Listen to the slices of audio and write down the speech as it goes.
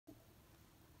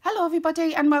Hello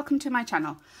everybody and welcome to my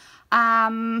channel.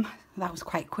 That was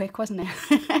quite quick, wasn't it?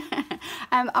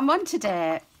 I'm on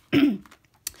today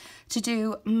to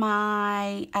do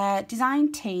my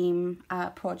design team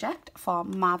project for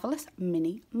Marvellous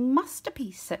Mini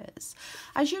Masterpieces.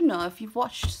 As you know, if you've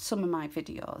watched some of my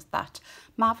videos, that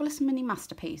Marvellous Mini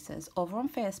Masterpieces over on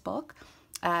Facebook,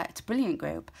 it's a brilliant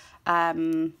group.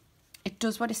 It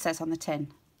does what it says on the tin.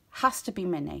 Has to be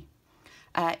mini.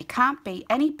 It can't be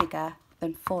any bigger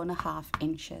than 4.5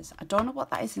 inches. I don't know what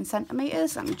that is in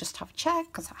centimetres. Let me just have a check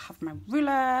because I have my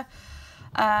ruler.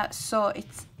 So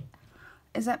it's,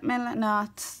 is that milli? No,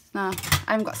 no, I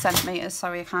haven't got centimetres.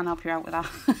 Sorry, I can't help you out with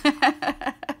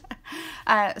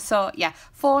that. So yeah,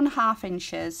 4.5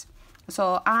 inches.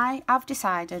 So I've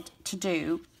decided to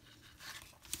do,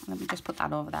 let me just put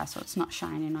that over there so it's not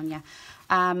shining on you.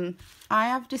 I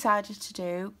have decided to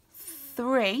do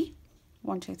three,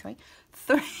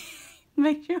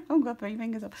 make sure I've got 3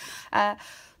 fingers up,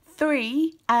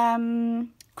 3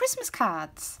 Christmas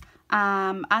cards,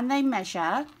 and they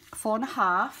measure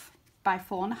 4.5 by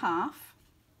 4.5,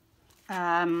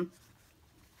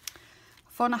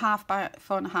 4.5 by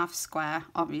 4.5 square,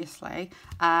 obviously,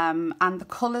 and the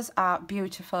colours are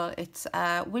beautiful. It's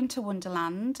Winter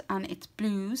Wonderland and it's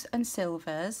blues and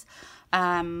silvers.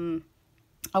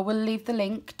 I will leave the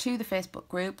link to the Facebook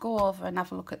group. Go over and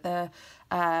have a look at the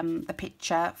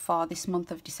picture for this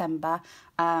month of December.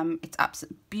 It's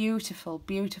absolutely beautiful,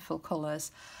 beautiful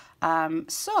colours.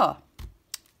 So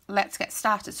let's get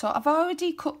started. So I've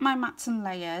already cut my mats and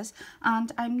layers,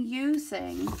 and I'm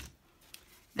using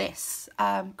this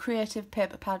creative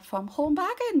paper pad from Home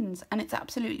Bargains, and it's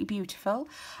absolutely beautiful.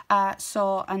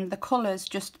 And the colours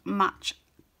just match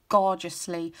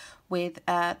gorgeously with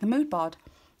the mood board.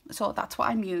 So that's what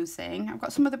I'm using. I've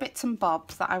got some other bits and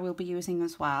bobs that I will be using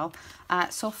as well.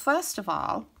 So first of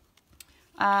all,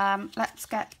 let's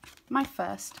get my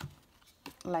first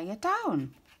layer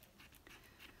down.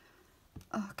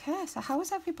 Okay, so how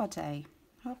is everybody?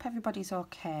 I hope everybody's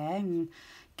okay and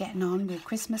getting on with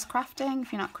Christmas crafting.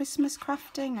 If you're not Christmas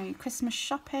crafting, are you Christmas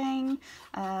shopping?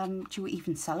 Do you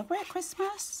even celebrate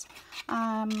Christmas?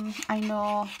 I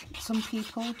know some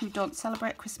people who don't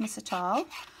celebrate Christmas at all.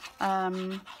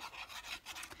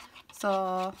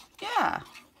 So yeah,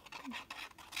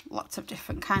 lots of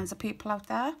different kinds of people out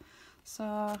there.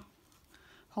 So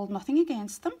hold nothing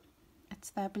against them. It's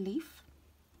their belief.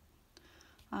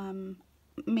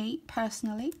 Me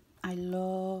personally, I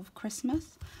love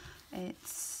Christmas.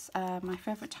 It's my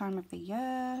favourite time of the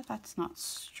year. That's not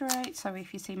straight. Sorry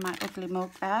if you see my ugly mug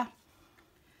there.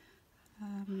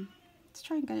 Let's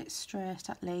try and get it straight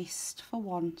at least for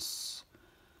once.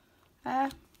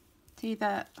 It's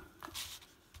either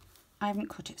I haven't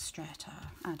cut it straight, or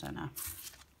I don't know.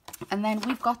 And then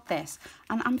we've got this,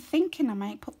 and I'm thinking I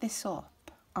might put this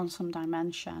up on some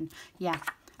dimension. Yeah,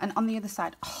 and on the other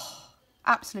side, oh,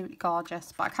 absolutely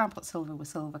gorgeous. But I can't put silver with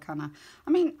silver, can I? I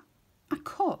mean, I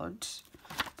could,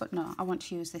 but no, I want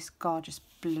to use this gorgeous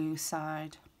blue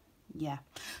side. Yeah.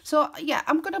 So yeah,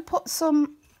 I'm gonna put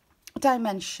some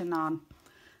dimension on.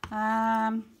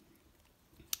 I'm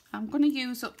gonna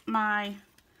use up my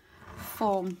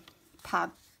foam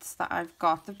pads that I've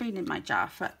got. They've been in my jar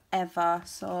forever,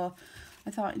 so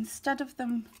I thought instead of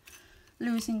them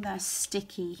losing their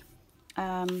sticky,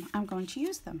 I'm going to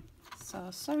use them. So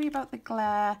sorry about the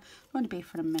glare, I'm going to be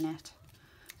for a minute.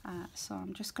 So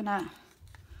I'm just gonna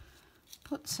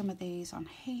put some of these on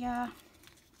here.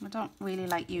 I don't really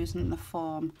like using the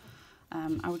foam.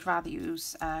 I would rather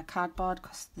use cardboard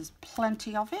because there's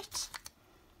plenty of it.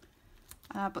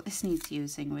 But this needs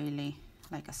using, really.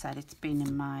 Like I said, it's been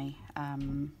in my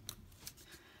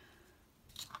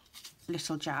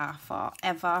little jar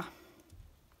forever.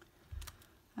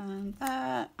 And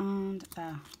there and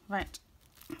there. Right.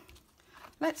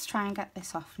 Let's try and get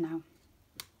this off now.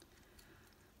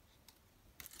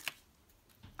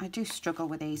 I do struggle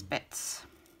with these bits,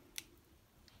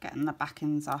 getting the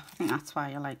backings off. I think that's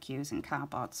why I like using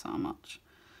cardboard so much.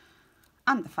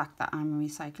 And the fact that I'm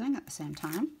recycling at the same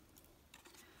time.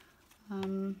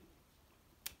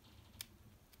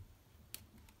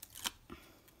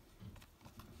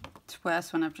 It's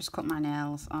worse when I've just cut my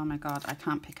nails. Oh my god, I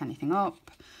can't pick anything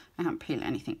up. I can't peel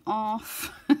anything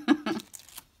off.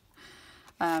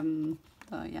 So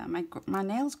yeah, my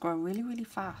nails grow really, really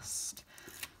fast,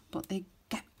 but they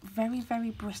get very,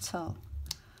 very brittle.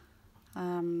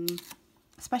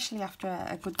 Especially after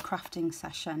a good crafting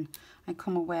session. I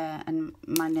come away and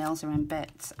my nails are in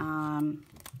bits, and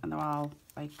they're all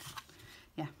like,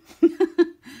 yeah,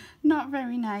 not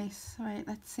very nice. Right,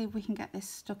 let's see if we can get this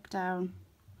stuck down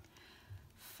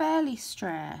fairly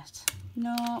straight.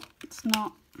 No, it's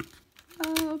not.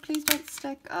 Oh, please don't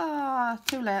stick. Oh,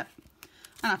 too late.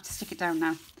 I have to stick it down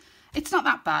now. It's not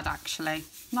that bad, actually.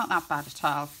 Not that bad at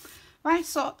all. Right,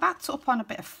 so that's up on a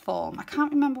bit of foam. I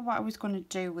can't remember what I was going to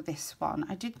do with this one.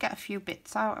 I did get a few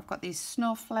bits out. I've got these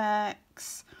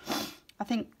snowflakes. I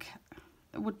think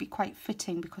it would be quite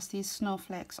fitting because these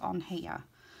snowflakes on here.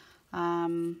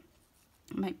 I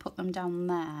might put them down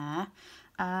there.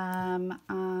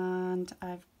 And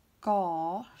I've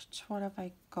got, what have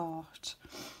I got?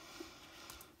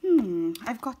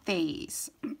 I've got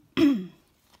these.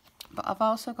 But I've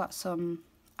also got some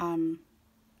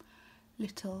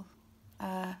little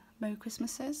Merry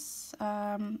Christmases.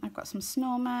 I've got some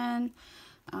snowmen.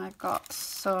 I've got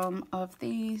some of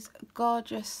these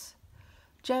gorgeous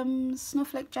gems,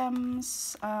 snowflake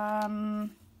gems. So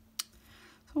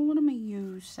what am I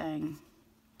using?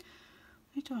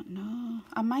 I don't know.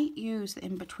 I might use the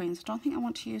in-betweens. I don't think I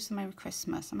want to use the Merry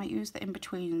Christmas. I might use the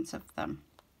in-betweens of them.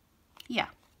 Yeah,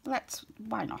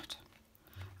 why not?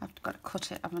 I've got to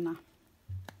cut it, haven't I?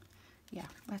 Yeah,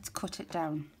 let's cut it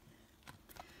down.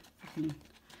 I can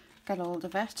get hold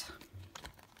of it.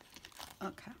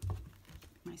 Okay,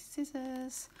 my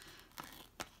scissors.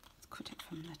 Let's cut it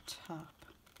from the top.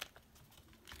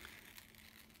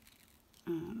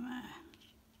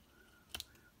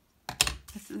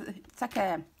 It's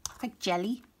like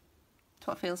jelly. That's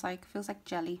what it feels like. It feels like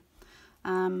jelly.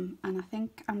 And I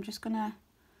think I'm just gonna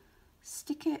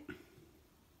stick it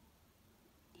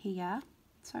here.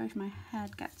 Sorry if my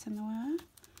head gets in the way.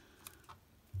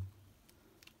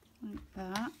 Like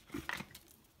that.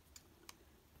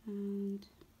 And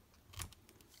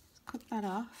just cut that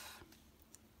off.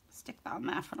 Stick that on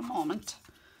there for a moment.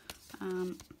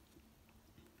 Trying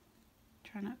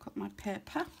to cut my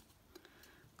paper.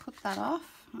 Cut that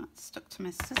off. That's stuck to my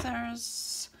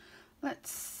scissors.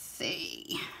 Let's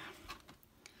see.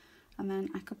 And then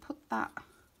I could put that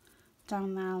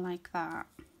down there like that.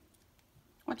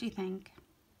 What do you think?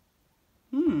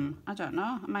 I don't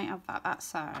know. I might have that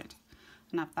side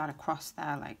and have that across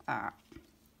there like that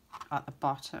at the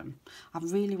bottom. I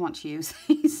really want to use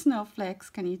these snowflakes,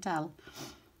 can you tell?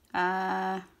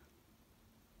 Let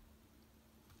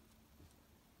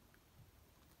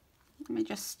me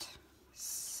just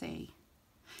see.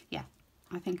 Yeah,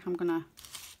 I think I'm gonna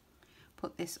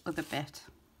put this other bit,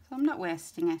 so I'm not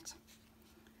wasting it,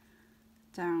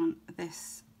 down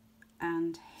this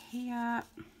end here.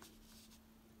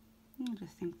 I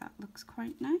just think that looks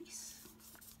quite nice.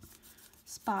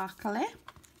 Sparkly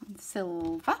and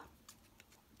silver.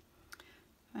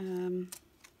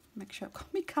 Make sure I've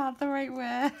got my card the right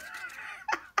way.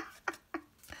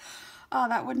 Oh,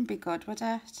 that wouldn't be good, would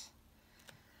it?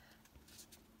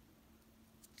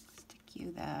 Stick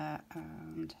you there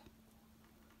and...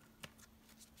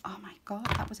 Oh my god,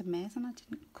 that was amazing. I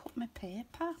didn't cut my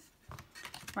paper.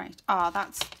 Right, oh,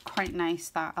 that's quite nice.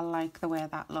 That I like the way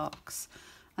that looks.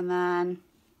 And then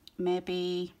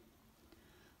maybe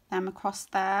them across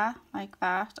there like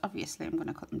that. Obviously I'm going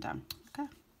to cut them down. Okay.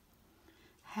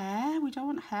 Hair, we don't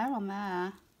want hair on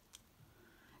there.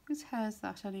 Whose hair is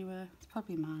that anyway? It's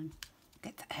probably mine.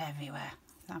 Gets everywhere.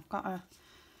 I've got a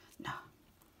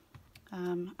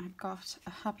I've got a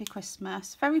Happy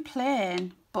Christmas. Very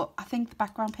plain, but I think the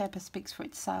background paper speaks for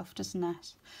itself, doesn't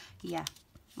it? Yeah.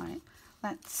 Right.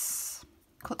 Let's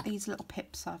cut these little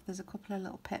pips off. There's a couple of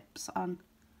little pips on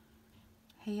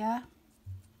here.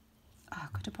 Oh, I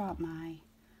could have brought my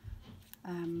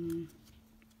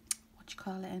what do you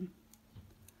call it in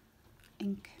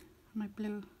ink, my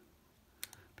blue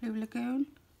lagoon.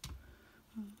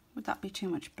 Would that be too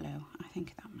much blue? I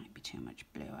think that might be too much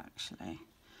blue actually.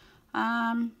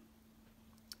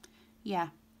 Yeah,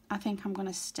 I think I'm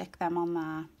gonna stick them on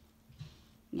there.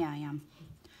 Yeah, I am.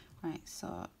 Right,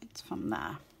 so it's from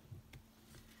there.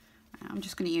 I'm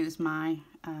just gonna use my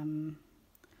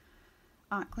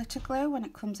art glitter glue when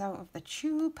it comes out of the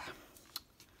tube.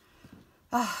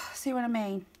 Oh, see what I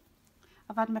mean?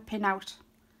 I've had my pin out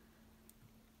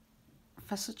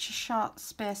for such a short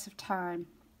space of time,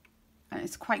 and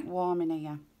it's quite warm in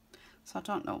here, so I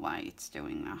don't know why it's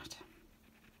doing that.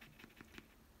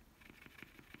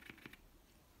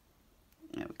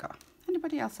 There we go.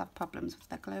 Anybody else have problems with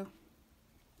their glue?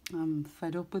 I'm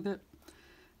fed up with it.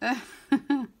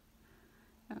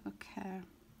 Okay,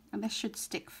 and this should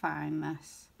stick fine,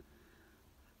 this.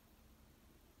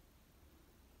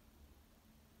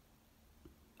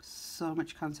 So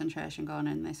much concentration going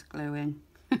in this gluing.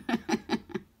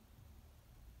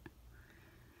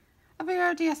 Have you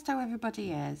already asked how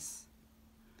everybody is?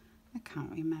 I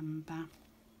can't remember.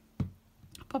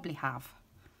 I probably have.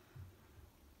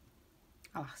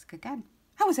 I'll ask again.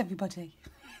 How is everybody?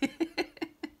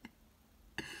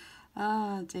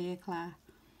 Oh dear, Claire.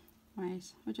 Right,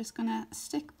 we're just gonna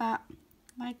stick that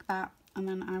like that, and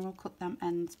then I will cut them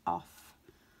ends off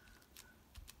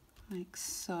like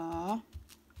so.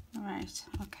 Right,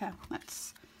 okay,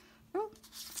 let's, oh,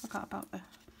 forgot about the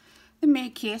Merry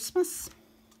Christmas.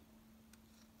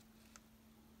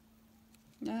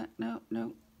 No, no,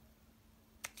 no.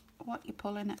 What you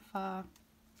pulling it for?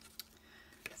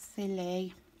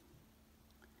 Silly.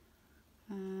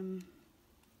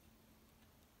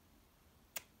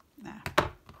 There.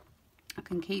 I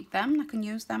can keep them. I can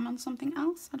use them on something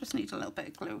else. I just need a little bit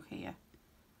of glue here.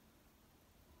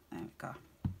 There we go.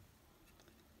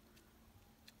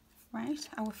 Right,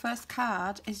 our first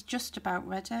card is just about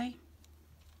ready.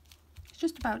 It's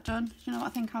just about done. Do you know what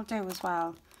I think I'll do as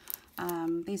well?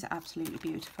 These are absolutely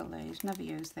beautiful, these. Never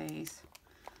used these.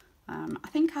 I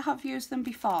think I have used them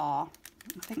before. I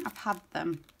think I've had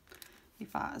them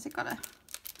before. Has it got a...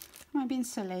 Am I being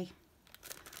silly?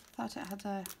 I thought it had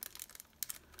a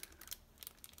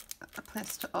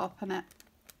place to open it.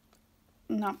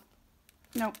 No.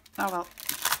 No. Oh well.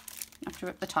 I have to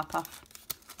rip the top off.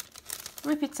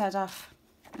 Rip its head off.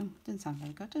 Oh, didn't sound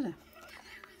very good, did it?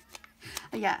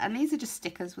 Yeah, and these are just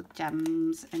stickers with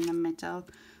gems in the middle.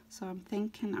 So I'm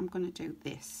thinking I'm going to do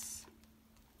this.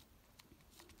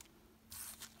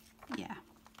 Yeah.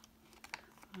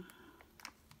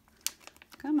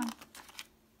 Come on.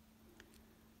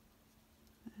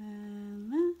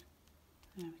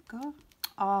 There we go.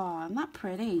 Oh, isn't that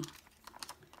pretty?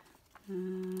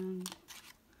 There.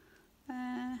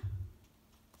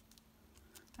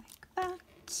 Like that.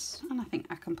 And I think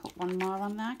I can put one more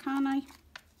on there, can't I?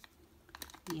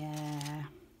 Yeah.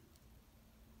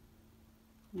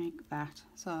 Like that.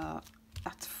 So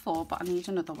that's 4, but I need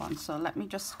another one. So let me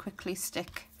just quickly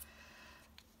stick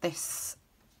this.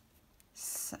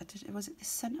 Was it this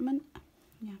sentiment?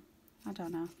 Yeah, I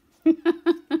don't know.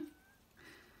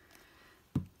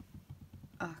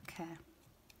 Okay.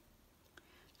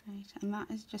 Right, and that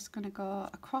is just going to go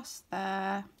across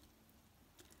there.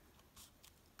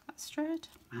 That's straight?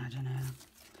 I don't know.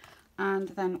 And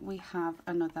then we have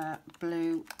another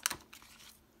blue.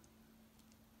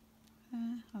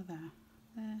 There, oh there,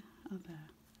 there, oh there,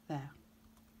 there.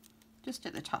 Just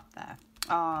at the top there.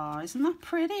 Oh, isn't that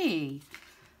pretty?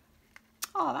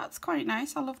 Oh, that's quite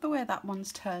nice. I love the way that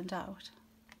one's turned out.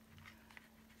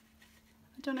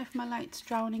 I don't know if my light's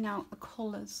drowning out the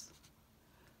colours.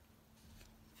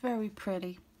 Very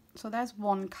pretty. So there's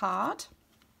one card.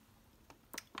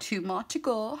 2 more to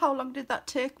go. How long did that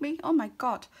take me? Oh my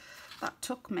god, that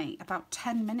took me about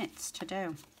 10 minutes to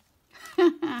do.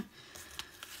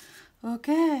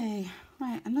 Okay,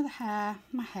 right, another hair.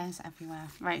 My hair's everywhere.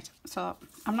 Right, so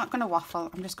I'm not going to waffle.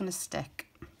 I'm just going to stick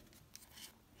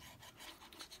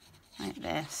like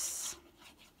this.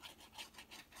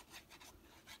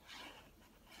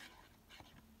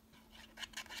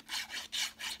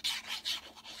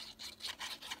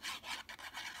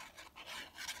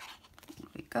 There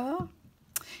we go.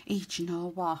 Do you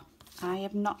know what? I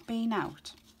have not been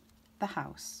out the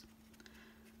house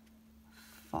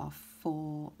for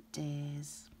 4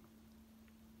 days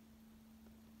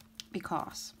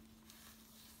because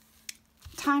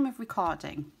time of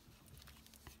recording,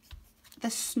 the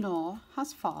snow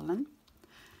has fallen.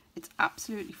 It's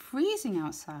absolutely freezing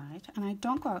outside and I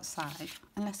don't go outside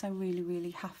unless I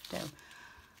really have to.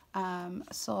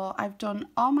 So I've done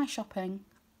all my shopping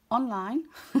online.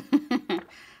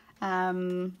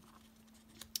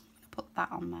 Put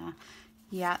that on there.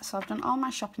 Yeah, so I've done all my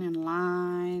shopping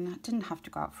online. I didn't have to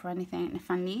go out for anything. And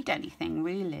if I need anything,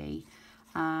 really,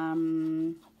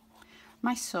 my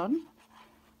son,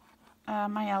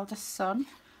 my eldest son,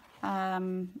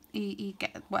 he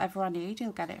get whatever I need,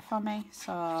 he'll get it for me.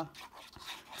 So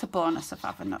it's a bonus of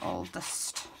having the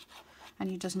oldest and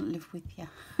he doesn't live with you.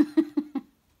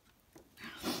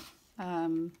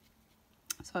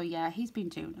 So yeah, he's been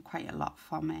doing quite a lot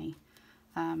for me.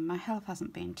 My health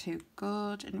hasn't been too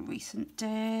good in recent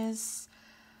days.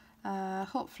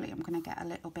 Hopefully I'm going to get a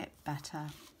little bit better.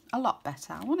 A lot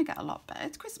better. I want to get a lot better.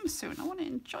 It's Christmas soon. I want to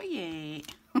enjoy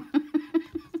it.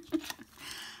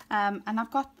 And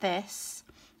I've got this.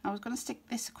 I was going to stick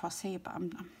this across here, but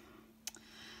I'm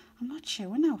not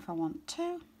sure now if I want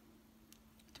to.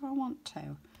 Do I want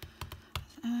to?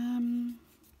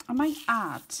 I might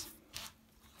add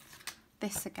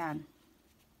this again.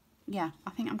 Yeah, I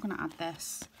think I'm going to add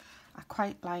this. I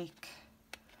quite like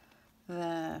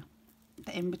the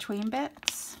in-between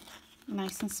bits.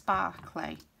 Nice and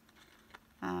sparkly.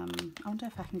 I wonder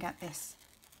if I can get this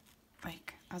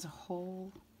like as a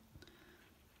whole.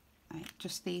 Like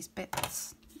just these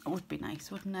bits. It would be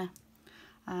nice, wouldn't it?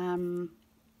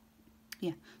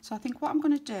 yeah, so I think what I'm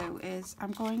going to do is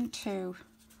I'm going to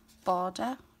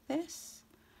border this.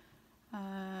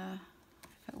 If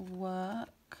it'll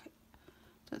work.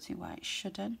 Don't see why it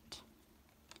shouldn't.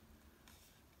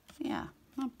 Yeah,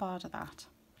 I'll border that.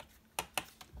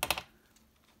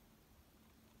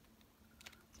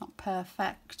 Not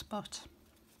perfect, but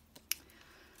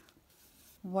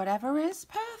whatever is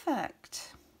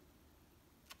perfect.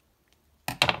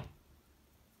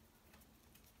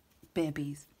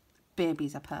 Babies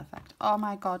are perfect. Oh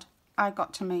my god, I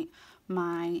got to meet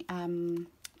my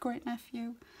great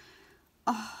nephew.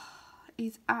 Oh,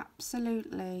 he's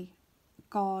absolutely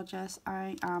gorgeous.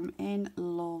 I am in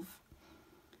love.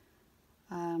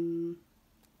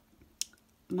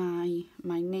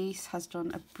 My niece has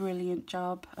done a brilliant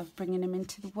job of bringing him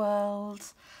into the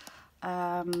world,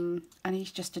 and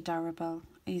he's just adorable.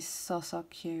 He's so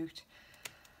cute.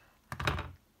 I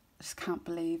just can't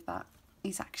believe that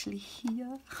he's actually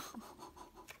here.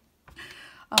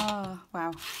 Oh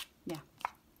wow, yeah,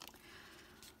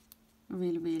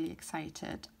 really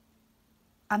excited.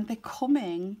 And they're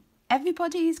coming.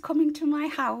 Everybody is coming to my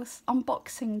house on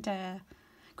Boxing Day.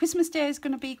 Christmas Day is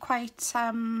going to be quite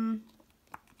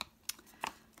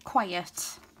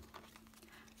quiet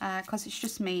because it's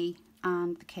just me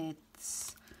and the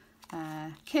kids.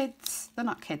 Kids, they're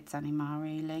not kids anymore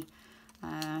really.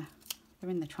 They're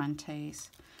in their 20s.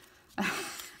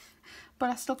 But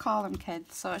I still call them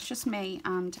kids. So it's just me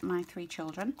and my 3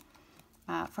 children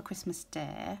for Christmas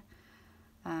Day.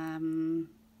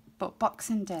 But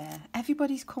Boxing Day,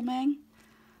 everybody's coming.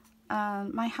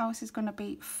 My house is going to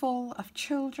be full of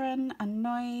children and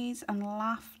noise and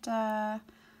laughter,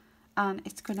 and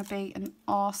it's going to be an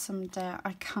awesome day.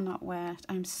 I cannot wait.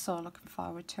 I'm so looking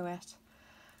forward to it.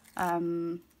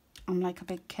 I'm like a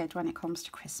big kid when it comes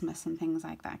to Christmas and things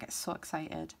like that. I get so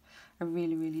excited. I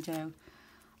really do.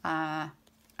 Yeah.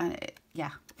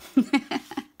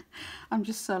 I'm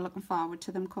just so looking forward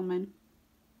to them coming.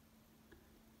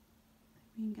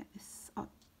 We can get this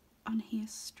on here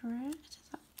straight.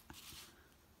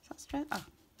 Is that straight? Oh,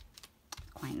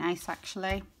 quite nice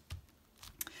actually.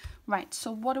 Right,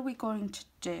 so what are we going to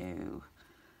do?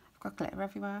 I've got glitter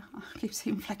everywhere. I keep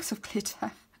seeing flecks of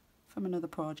glitter from another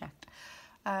project.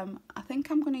 I think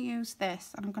I'm going to use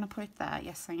this and I'm going to put it there.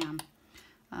 Yes, I am.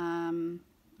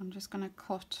 I'm just going to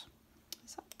cut.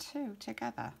 Is that 2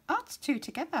 together? Oh, it's 2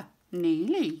 together.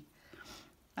 Nearly.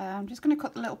 I'm just going to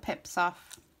cut the little pips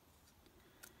off.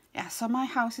 Yeah, so my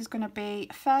house is going to be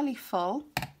fairly full.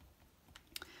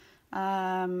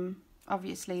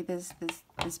 Obviously there's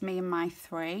me and my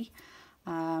 3.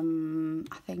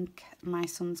 I think my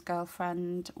son's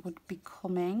girlfriend would be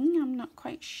coming. I'm not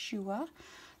quite sure.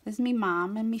 There's me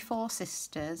mum and me 4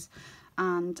 sisters,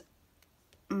 and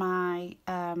my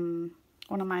one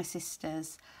of my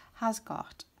sisters has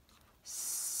got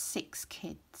 6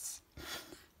 kids.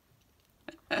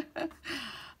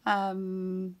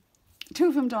 2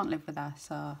 of them don't live with her,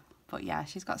 so, but yeah,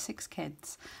 she's got 6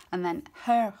 kids, and then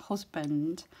her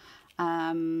husband.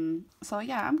 So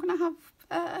yeah, I'm gonna have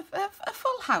a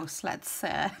full house, let's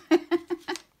say.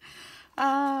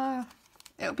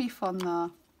 It'll be fun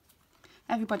though.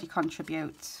 Everybody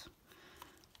contributes.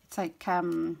 It's like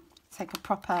a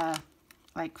proper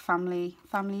like family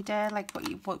day, like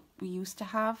what we used to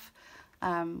have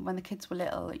when the kids were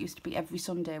little. It used to be every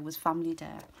Sunday was family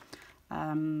day.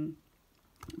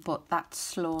 But that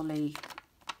slowly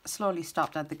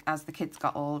stopped as the kids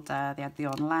got older. They had their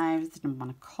own lives, they didn't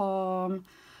want to come.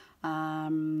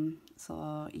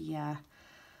 So yeah,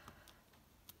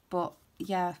 but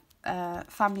yeah,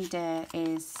 family day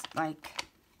is like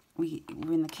we're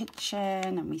in the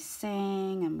kitchen and we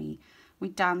sing and we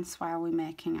dance while we're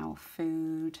making our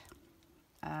food.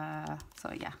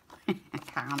 So yeah, I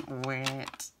can't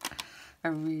wait. I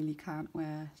really can't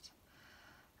wait.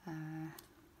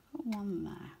 One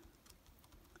there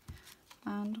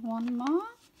and one more.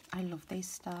 I love these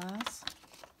stars.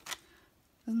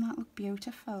 Doesn't that look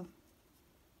beautiful?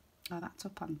 Oh, that's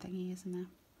up on thingy, isn't it?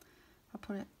 I'll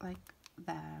put it like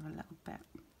there a little bit.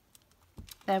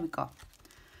 There we go.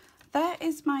 There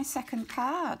is my second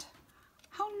card.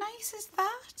 How nice is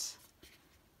that?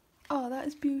 Oh, that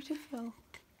is beautiful.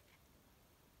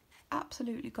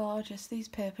 Absolutely gorgeous. These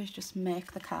papers just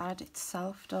make the card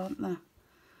itself, don't they?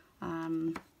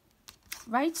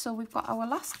 Right, so we've got our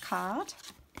last card.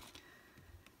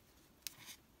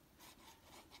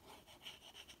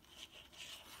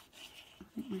 I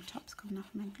think my top's coming off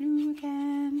my glue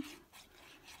again.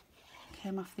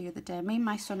 Came off the other day. Me and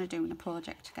my son are doing a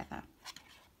project together.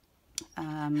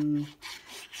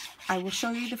 I will show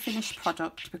you the finished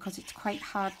product because it's quite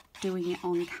hard doing it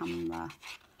on camera.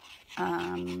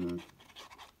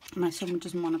 My son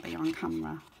doesn't want to be on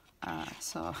camera,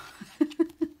 so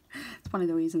it's one of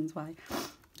the reasons why.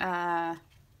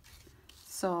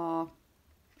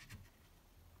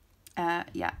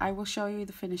 Yeah, I will show you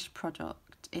the finished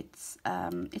product. It's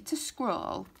a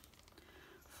scroll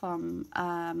from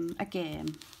a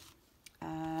game.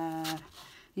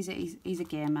 He's a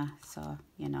gamer, so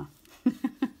you know.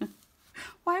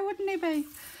 Why wouldn't he be?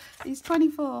 He's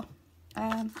 24.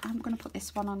 I'm going to put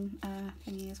this one on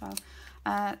thingy as well.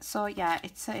 So yeah,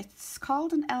 it's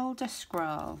called an Elder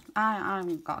Scroll. I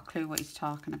haven't got a clue what he's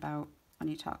talking about when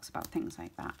he talks about things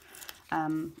like that.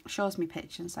 Shows me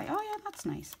pictures and say, oh yeah, that's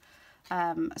nice.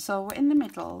 So we're in the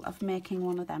middle of making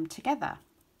one of them together.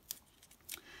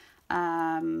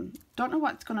 Don't know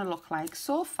what it's going to look like.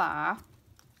 So far,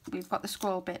 we've got the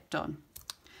scroll bit done.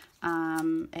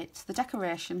 It's the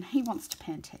decoration. He wants to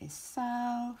paint it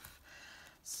himself.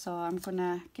 So I'm going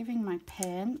to give him my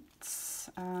paints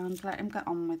and let him get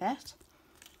on with it.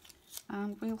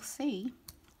 And we'll see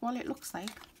what it looks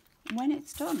like when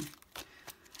it's done.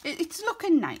 It's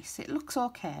looking nice. It looks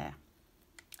okay.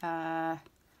 But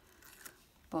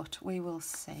we will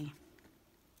see.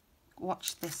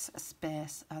 Watch this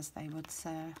space, as they would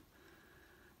say.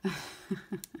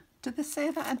 Do they say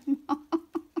that anymore?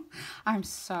 I'm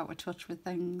so out of touch with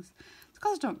things. It's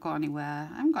because I don't go anywhere.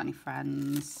 I haven't got any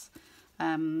friends.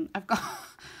 I've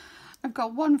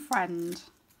got one friend,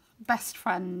 best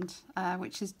friend,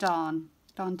 which is Dawn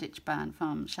Ditchburn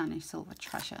from Shiny Silver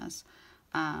Treasures.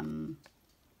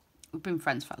 We've been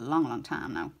friends for a long, long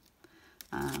time now.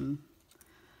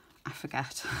 I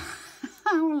forget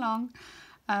how long.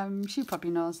 She probably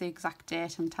knows the exact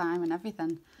date and time and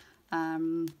everything.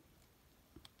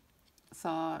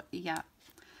 So yeah,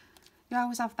 you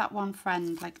always have that one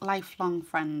friend, like lifelong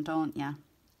friend, don't you?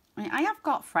 I mean, I have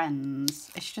got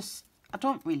friends. It's just I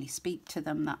don't really speak to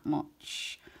them that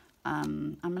much.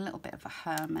 I'm a little bit of a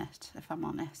hermit, if I'm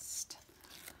honest.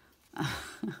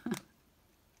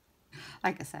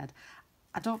 Like I said,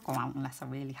 I don't go out unless I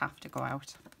really have to go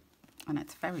out, and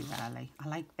it's very rarely. I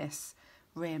like this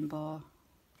rainbow.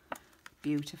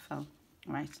 Beautiful.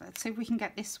 Right, let's see if we can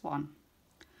get this one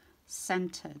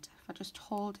centered. If I just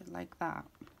hold it like that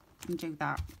and do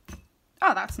that.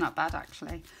 Oh, that's not bad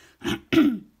actually.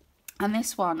 And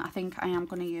this one, I think I am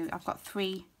going to use, I found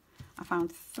three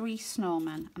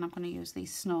snowmen, and I'm going to use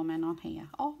these snowmen on here.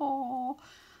 Oh,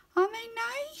 aren't they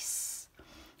nice?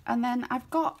 And then I've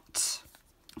cut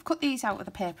these out of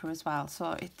the paper as well.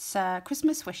 So it's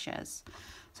Christmas wishes.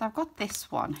 So I've got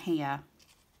this one here.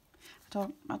 I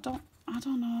don't know, I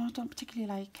don't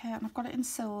particularly like it. And I've got it in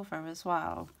silver as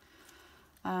well.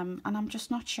 And I'm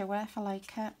just not sure if I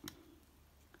like it.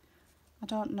 I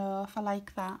don't know if I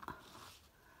like that.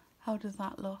 How does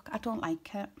that look? I don't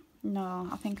like it. No,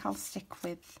 I think I'll stick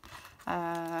with,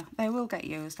 they will get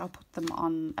used. I'll put them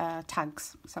on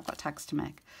tags, so I've got tags to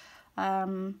make. I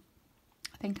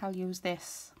think I'll use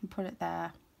this and put it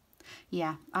there.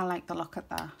 Yeah, I like the look at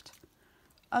that.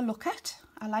 I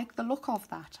like the look of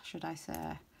that, should I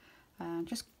say.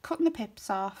 Just cutting the pips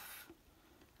off.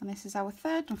 And this is our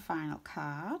third and final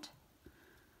card.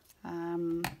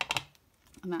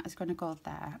 And that is going to go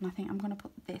there. And I think I'm going to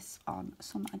put this on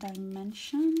some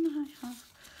dimension. I have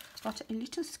got a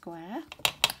little square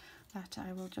that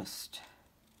I will just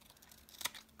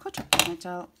cut up the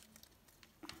middle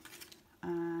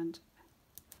and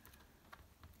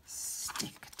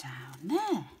stick down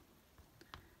there.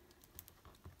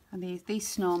 And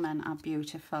these snowmen are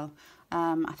beautiful.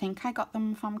 I think I got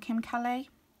them from Kim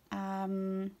Kelly.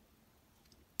 Can't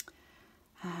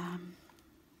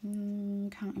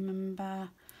remember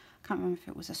if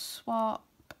it was a swap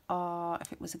or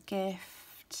if it was a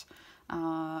gift.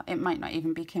 It might not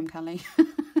even be Kim Kelly.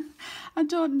 I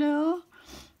don't know.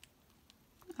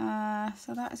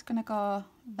 So that is going to go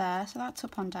there. So that's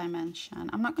up on dimension.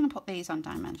 I'm not going to put these on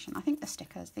dimension. I think they're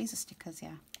stickers. These are stickers,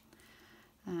 yeah.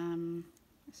 So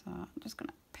I'm just going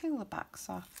to peel the backs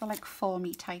off. They're like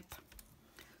foamy type.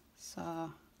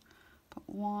 So put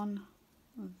one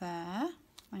there,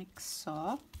 like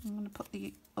so. I'm going to put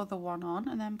the other one on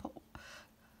and then put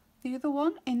the other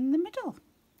one in the middle.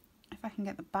 If I can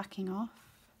get the backing off.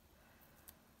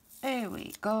 There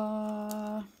we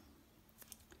go.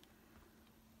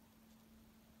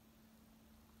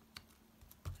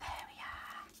 There we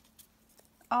are.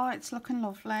 Oh, it's looking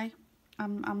lovely.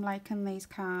 I'm liking these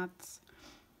cards.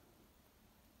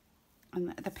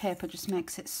 And the paper just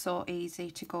makes it so easy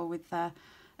to go with a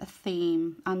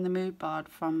theme, and the mood board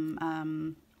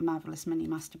from Marvellous Mini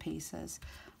Masterpieces.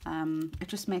 It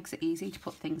just makes it easy to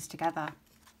put things together.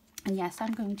 And yes,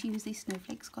 I'm going to use these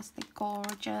snowflakes because they're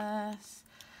gorgeous.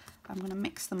 I'm going to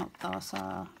mix them up though,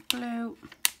 so blue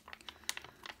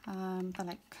They're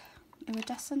like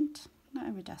iridescent, not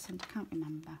iridescent, I can't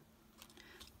remember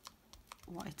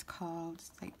what it's called.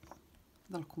 It's like,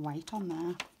 they look white on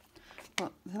there,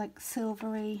 but they're like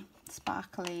silvery,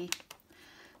 sparkly,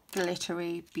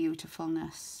 glittery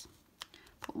beautifulness.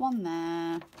 Put one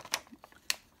there.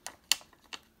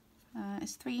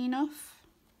 Is 3 enough?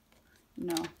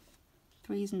 No,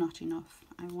 3 is not enough.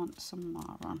 I want some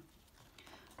more on.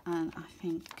 And I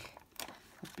think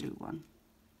a blue one.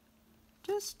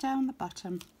 Just down the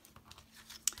bottom.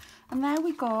 And there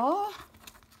we go.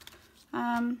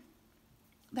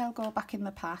 They'll go back in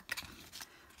the pack.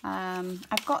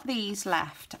 I've got these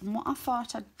left, and what I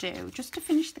thought I'd do, just to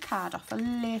finish the card off a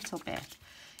little bit,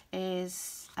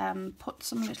 is put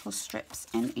some little strips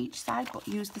in each side, but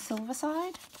use the silver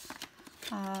side.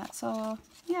 So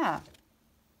yeah,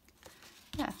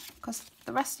 because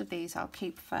the rest of these I'll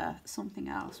keep for something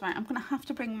else. Right, I'm gonna have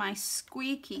to bring my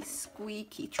squeaky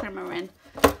trimmer in.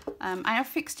 I have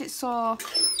fixed it so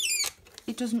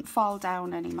it doesn't fall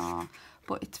down anymore,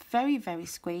 but it's very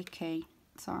squeaky.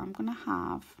 So I'm gonna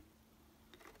have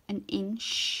an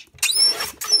inch.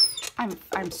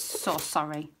 I'm so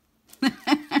sorry.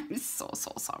 I'm so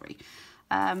sorry.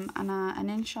 And an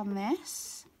inch on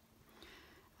this.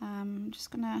 I'm just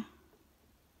gonna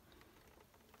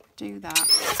do that.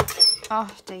 Oh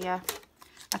dear,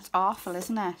 that's awful,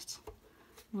 isn't it?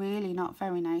 Really not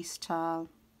very nice at all.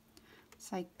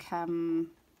 It's like I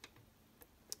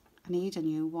need a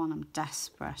new one. I'm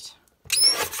desperate.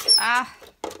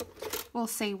 We'll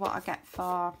see what I get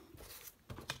for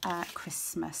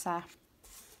Christmas. I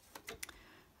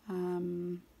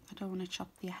don't want to chop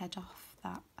the head off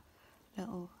that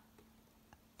little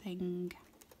thing.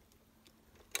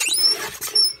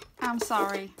 I'm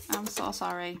sorry. I'm so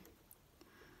sorry.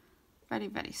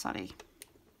 Very sorry.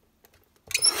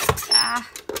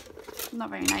 Not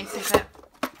very nice, is it?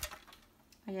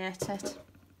 I hate it.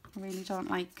 I really don't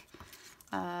like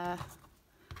the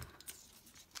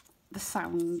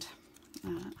sound.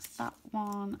 It's that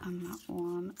one and that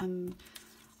one, and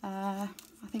I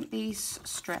think these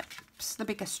strips, the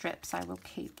bigger strips, I will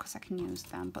keep because I can use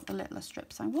them, but the littler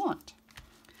strips I won't.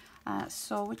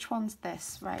 So which one's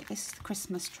this? Right, this is the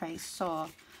Christmas tree, so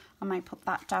I might put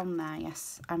that down there.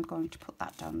 Yes, I'm going to put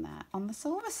that down there on the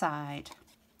silver side,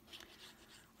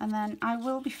 and then I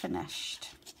will be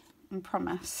finished, I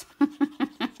promise.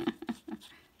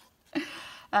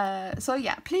 So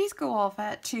yeah, please go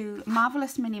over to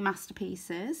Marvellous Mini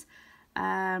Masterpieces,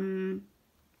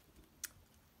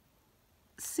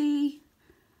 see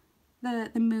the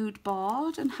mood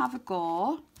board and have a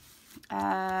go.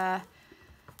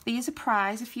 There's a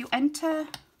prize if you enter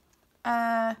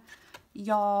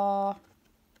your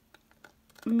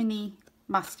mini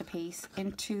masterpiece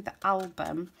into the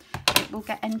album. It will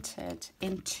get entered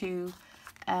into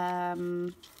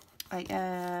like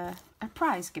a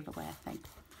prize giveaway thing.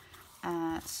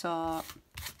 So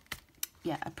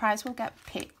yeah, a prize will get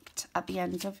picked at the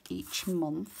end of each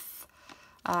month.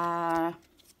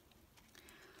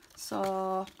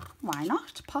 So why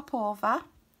not pop over,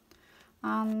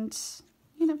 and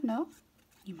you never know,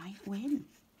 you might win,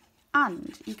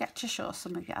 and you get to show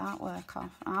some of your artwork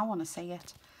off. I want to see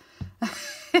it.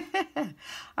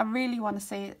 I really want to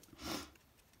see it.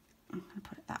 I'm going to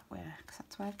put it that way because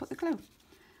that's where I put the glue.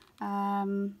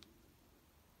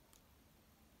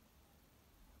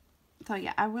 So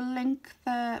yeah, I will link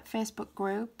the Facebook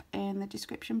group in the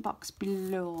description box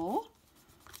below.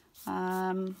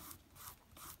 Go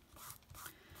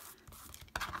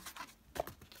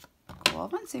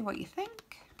over and see what you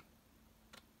think.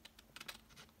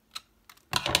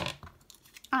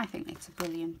 I think it's a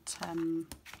brilliant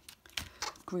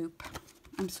group.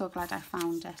 I'm so glad I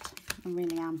found it. I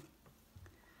really am.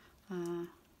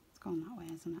 It's going that way,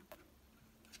 isn't it?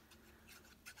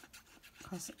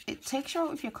 Because it takes you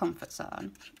out of your comfort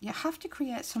zone. You have to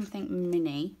create something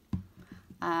mini,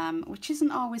 which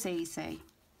isn't always easy.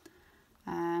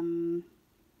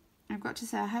 I've got to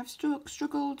say I have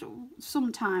struggled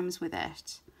sometimes with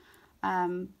it,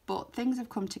 but things have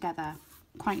come together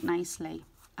quite nicely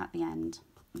at the end.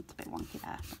 It's a bit wonky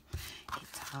there, but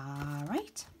it's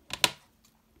alright.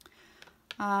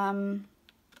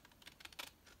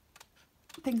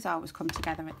 Things always come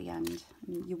together at the end.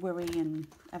 And you worry and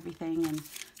everything, and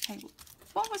hey,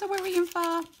 what was I worrying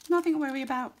for? Nothing to worry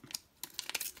about.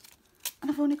 And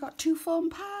I've only got 2 foam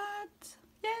pads.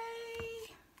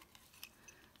 Yay!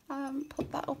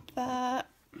 Put that up there,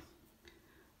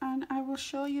 and I will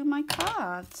show you my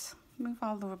cards. Move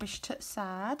all the rubbish to the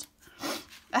side.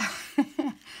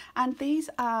 And these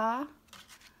are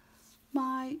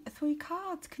my 3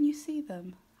 cards. Can you see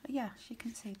them? Yes, you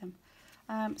can see them.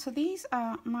 So these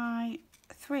are my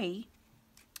 3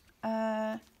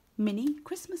 mini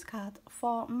Christmas cards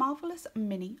for Marvellous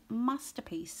Mini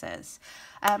Masterpieces.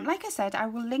 Like I said, I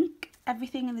will link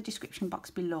everything in the description box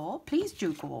below. Please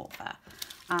do go over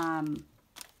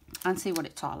and see what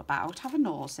it's all about. Have a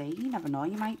nosy, you never know,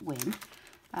 you might win.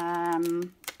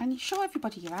 And you show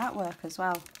everybody your artwork as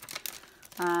well.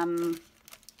 Oh,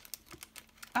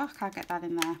 I can't get that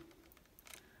in there.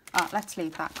 Oh, let's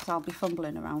leave that because I'll be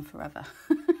fumbling around forever.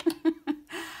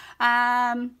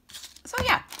 So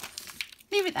yeah,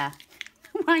 leave it there.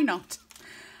 Why not?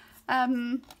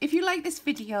 If you like this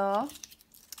video,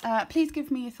 please give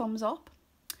me a thumbs up.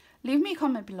 Leave me a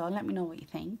comment below and let me know what you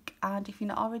think. And if you're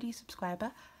not already a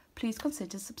subscriber, please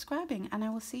consider subscribing. And I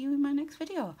will see you in my next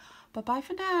video. Bye bye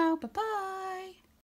for now. Bye bye.